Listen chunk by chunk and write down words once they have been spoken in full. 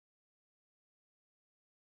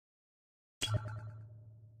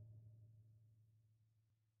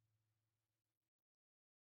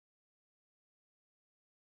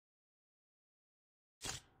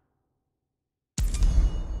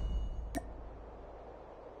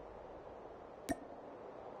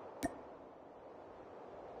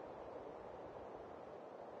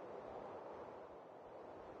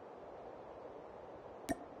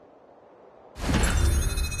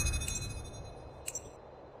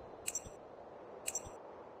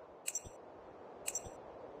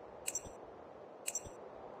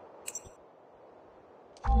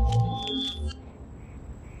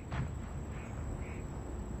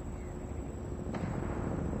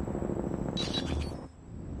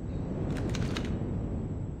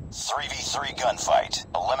3v3 gunfight.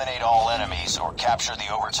 Eliminate all enemies or capture the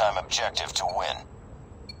overtime objective to win.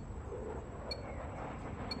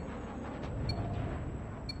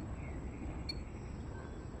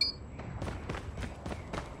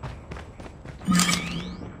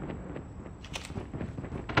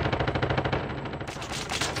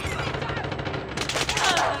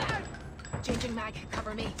 Changing mag,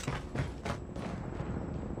 cover me.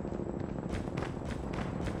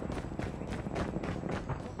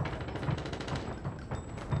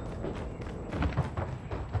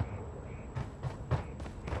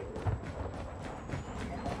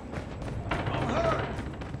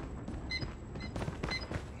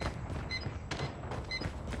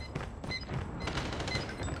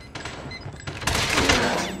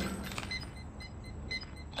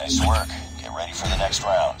 Nice work. Get ready for the next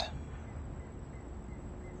round.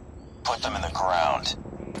 Put them in the ground.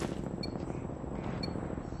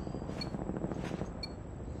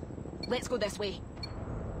 Let's go this way.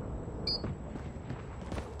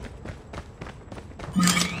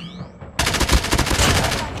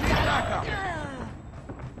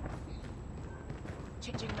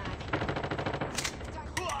 Changing mag.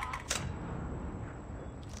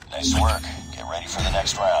 Nice work. Get ready for the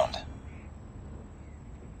next round.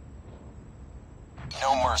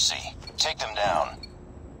 No mercy. Take them down.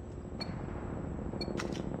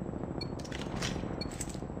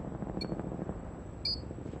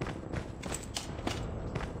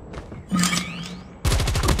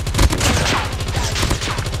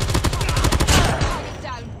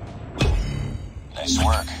 Nice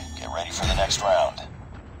work. Get ready for the next round.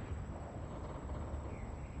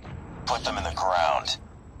 Put them in the ground.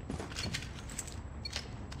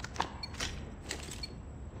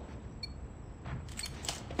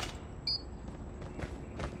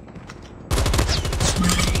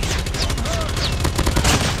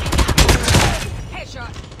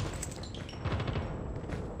 Headshot.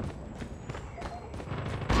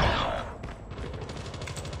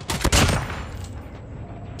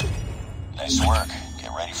 Nice work.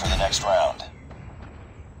 Get ready for the next round.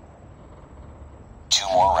 2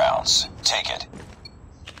 more rounds. Take it.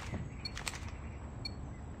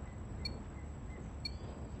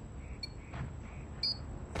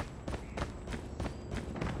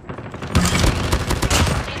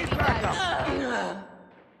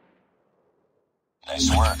 Nice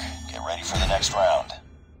work. Get ready for the next round.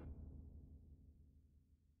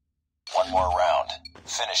 1 more round.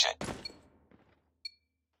 Finish it.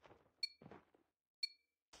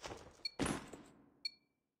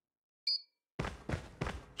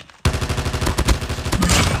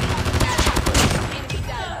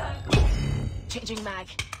 Changing mag.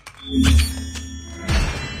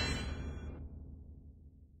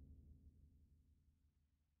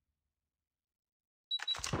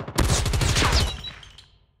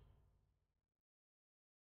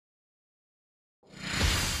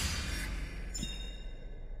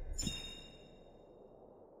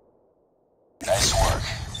 Nice work.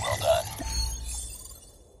 Well done.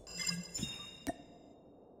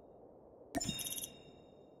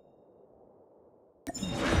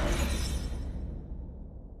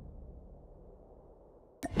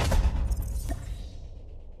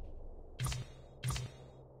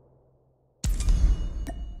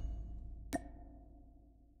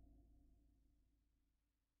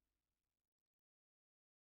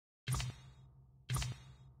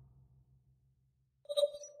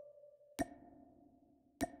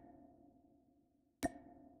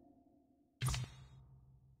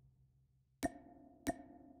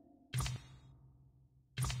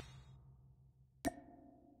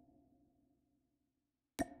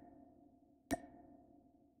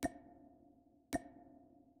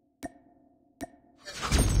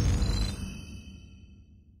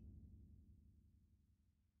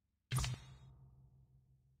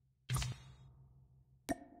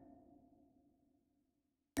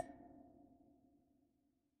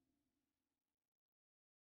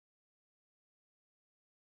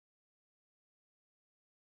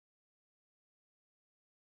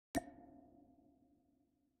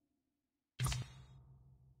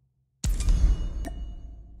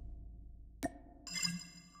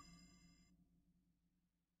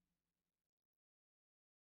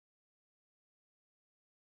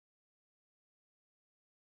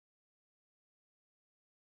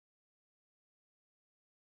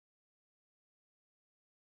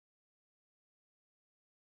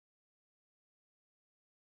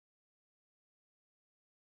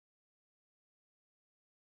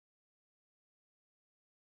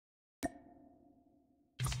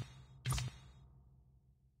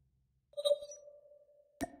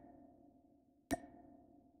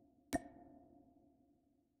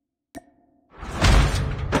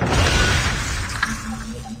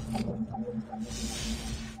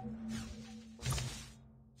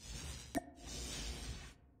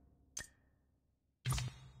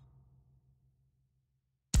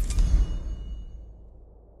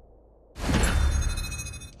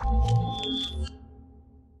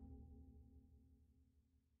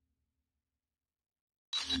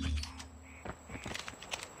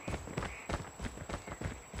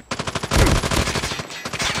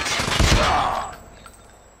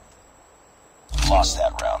 Lost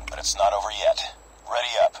that round, but it's not over yet. Ready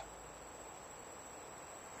up.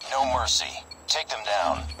 No mercy. Take them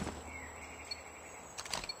down.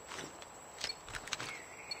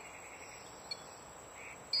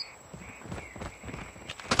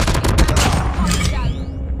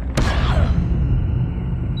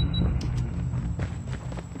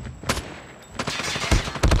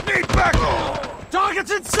 Need back!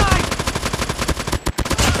 Target's in sight!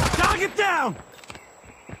 Target down!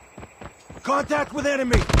 Contact with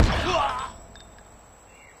enemy!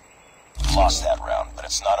 Lost that round, but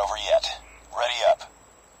it's not over yet. Ready up.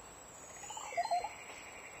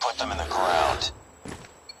 Put them in the ground.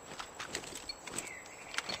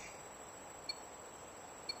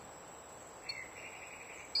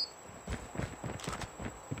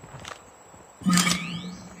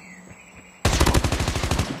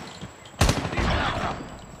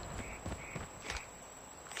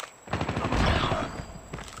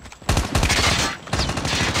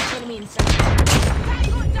 Enemy in sight.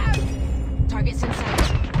 Tango down! Target's in sight.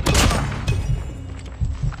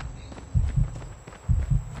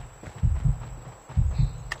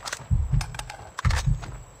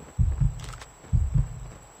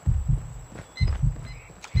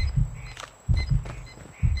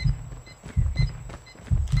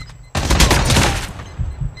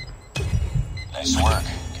 Nice work.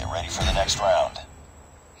 Get ready for the next round.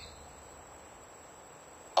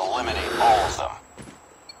 Eliminate all of them.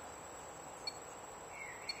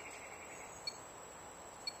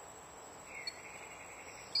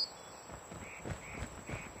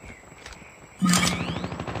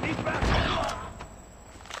 Need back!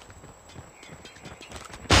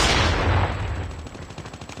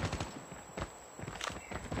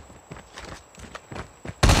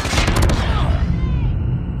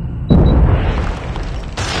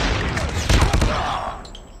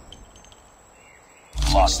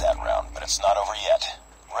 Lost that round, but it's not over yet.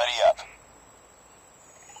 Ready up.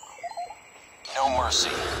 No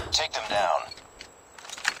mercy. Take them down.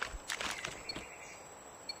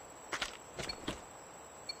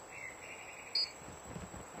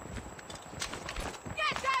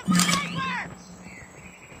 Get down, sniper!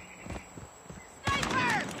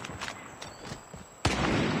 Sniper!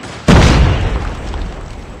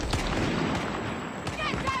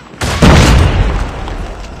 Get down!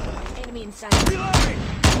 Enemy in sight. Reloading!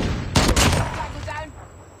 Tango down.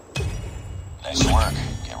 Nice work.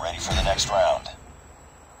 Get ready for the next round.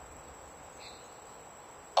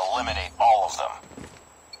 Eliminate all of them.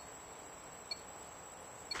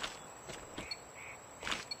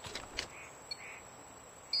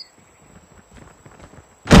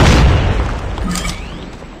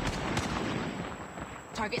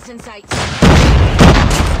 Target's in sight.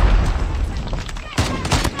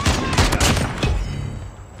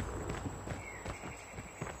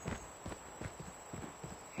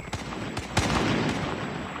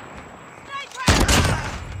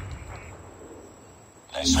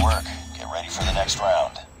 Nice work. Get ready for the next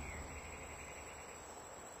round.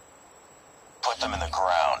 Put them in the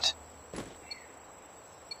ground.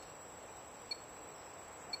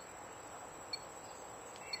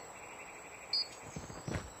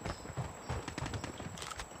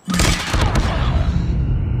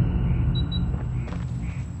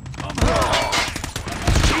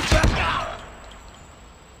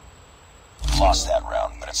 Lost that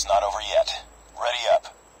round, but it's not over yet. Ready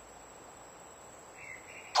up.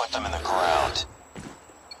 Put them in the ground.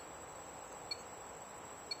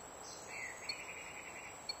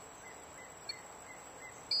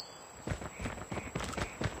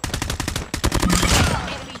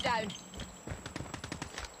 Enemy down.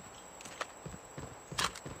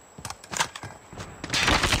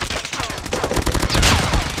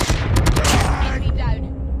 Enemy down.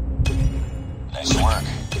 Nice work.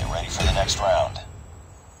 Get ready for the next round.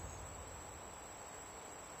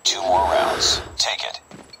 2 more rounds. Take it.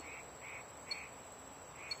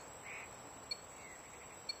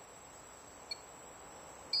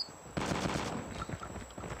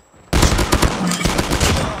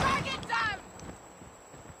 Target down.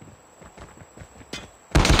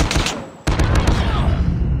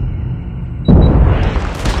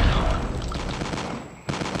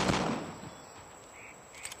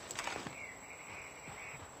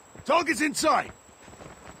 Target's in sight!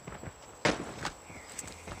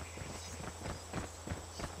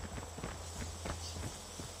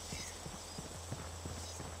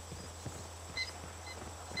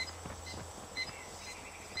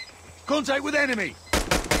 Contact with enemy!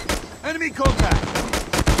 Enemy contact!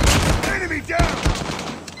 Enemy down!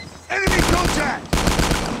 Enemy contact!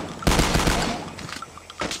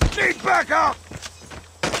 Need backup!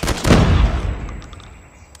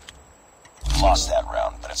 Lost that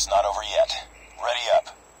round, but it's not over yet. Ready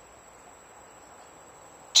up.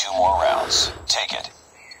 2 more rounds. Take it.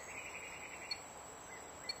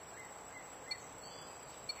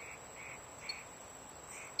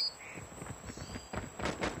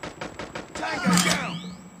 Tango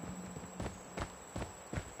down!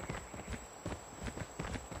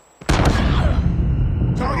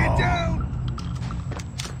 Target down!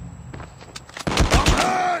 I'm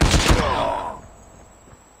hurt!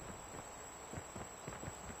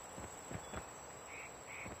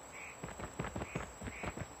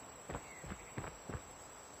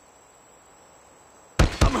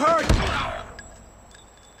 I'm hurt!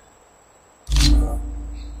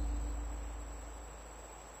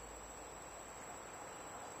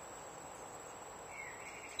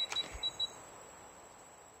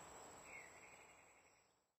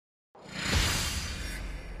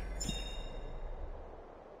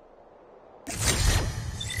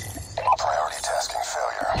 Priority tasking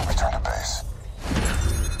failure. Return to base.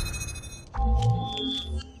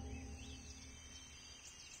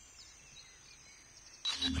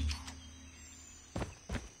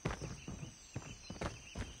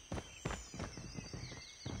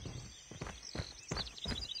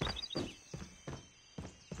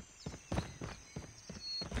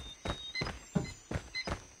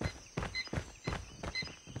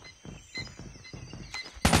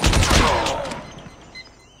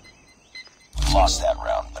 Lost that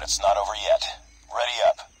round, but it's not over yet. Ready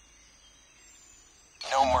up.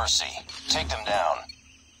 No mercy. Take them down.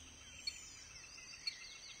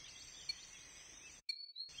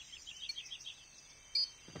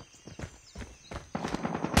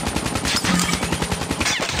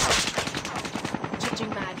 Changing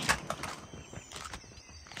mag.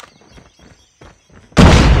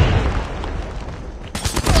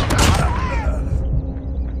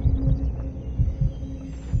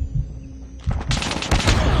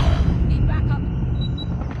 Need backup.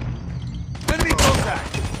 Enemy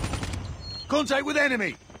contact! Contact with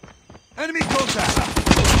enemy! Enemy contact!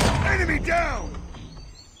 Enemy down!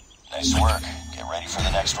 Nice work. Get ready for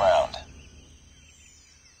the next round.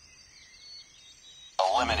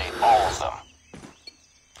 Eliminate all of them.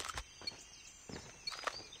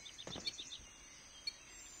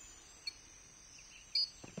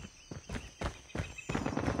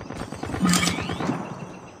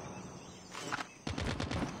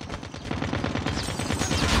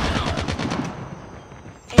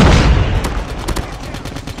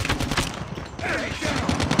 Enemy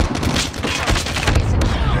down!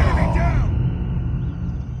 Enemy down!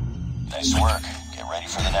 Nice work. Get ready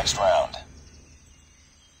for the next round.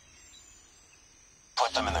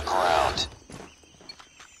 Put them in the ground.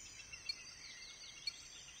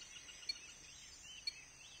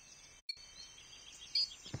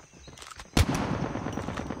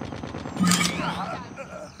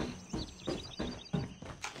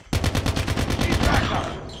 Need backup!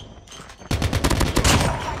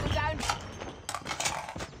 Tango down.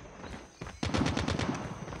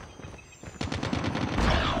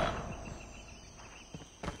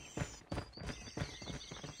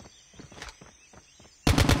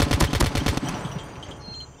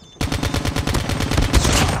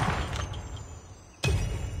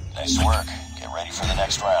 Nice work. Get ready for the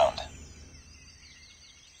next round.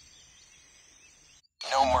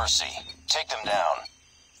 No mercy. Take them down.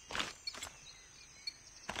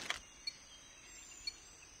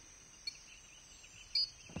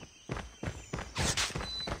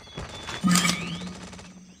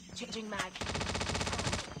 Changing mag.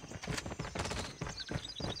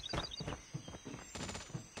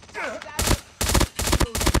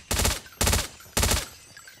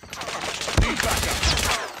 Need backup!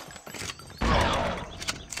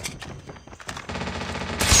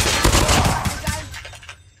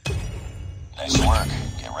 Nice work.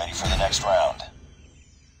 Get ready for the next round.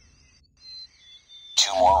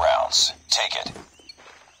 2 more rounds. Take it.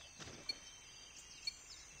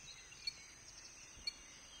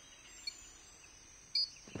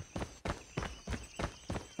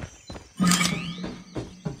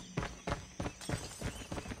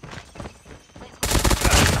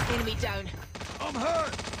 Enemy down. I'm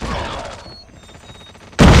hurt!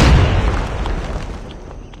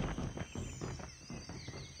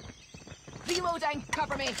 Reloading.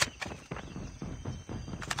 Cover me.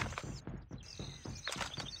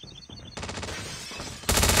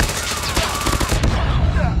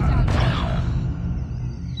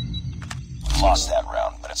 Lost that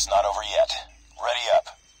round, but it's not over yet. Ready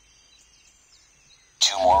up.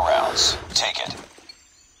 2 more rounds. Take it.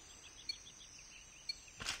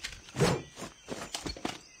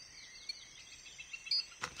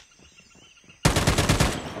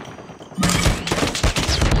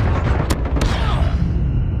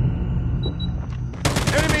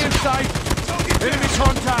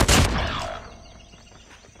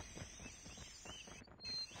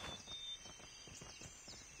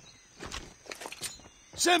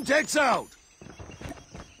 Semtex out!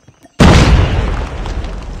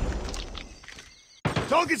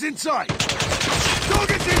 Target's in sight!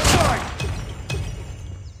 Target's in sight!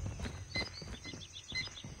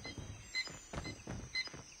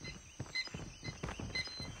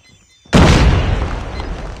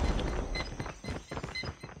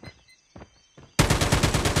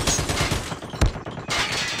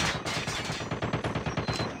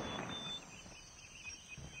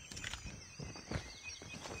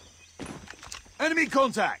 Enemy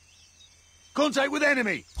contact! Contact with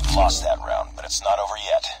enemy! Lost that round, but it's not over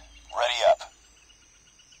yet. Ready up.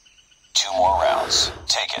 2 more rounds.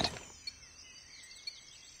 Take it.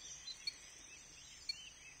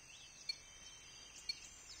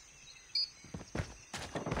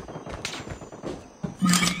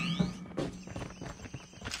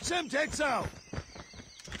 Semtex out!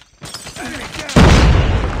 Enemy down!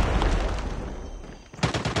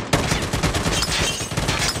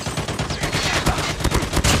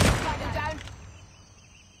 Target down.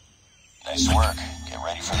 Nice work. Get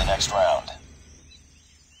ready for the next round.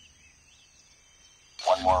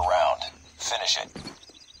 1 more round. Finish it.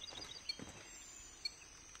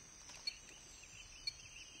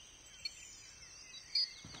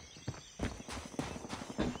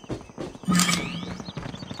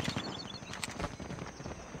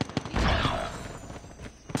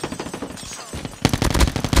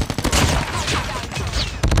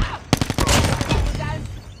 Target down.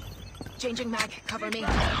 Changing mag. Cover me.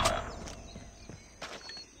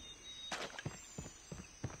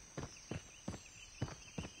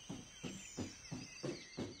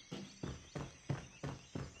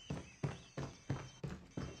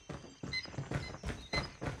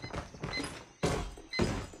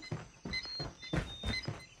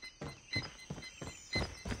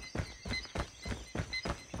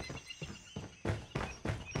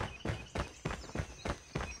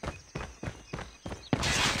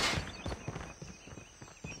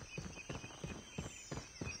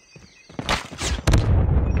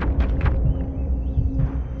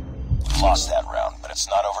 Lost that round, but it's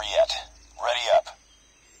not over yet. Ready up.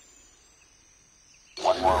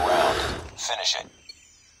 1 more round. Finish it.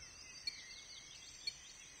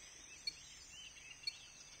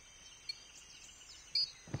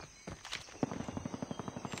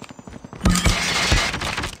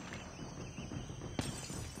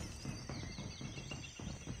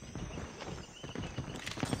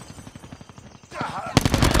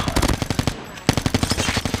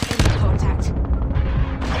 Enemy contact.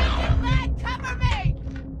 Mag, cover me!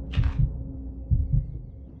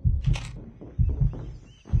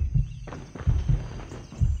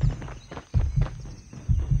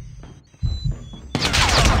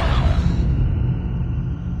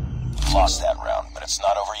 Lost that round, but it's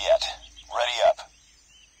not over yet. Ready up.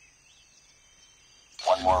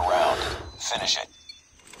 1 more round. Finish it.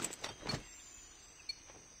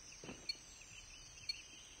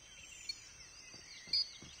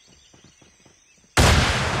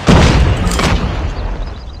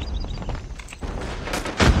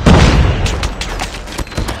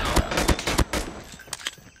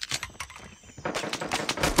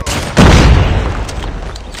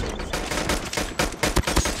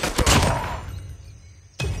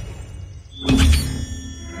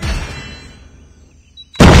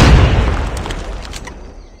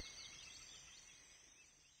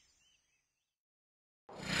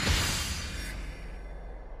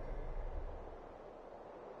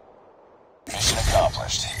 Mission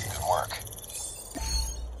accomplished. Good work.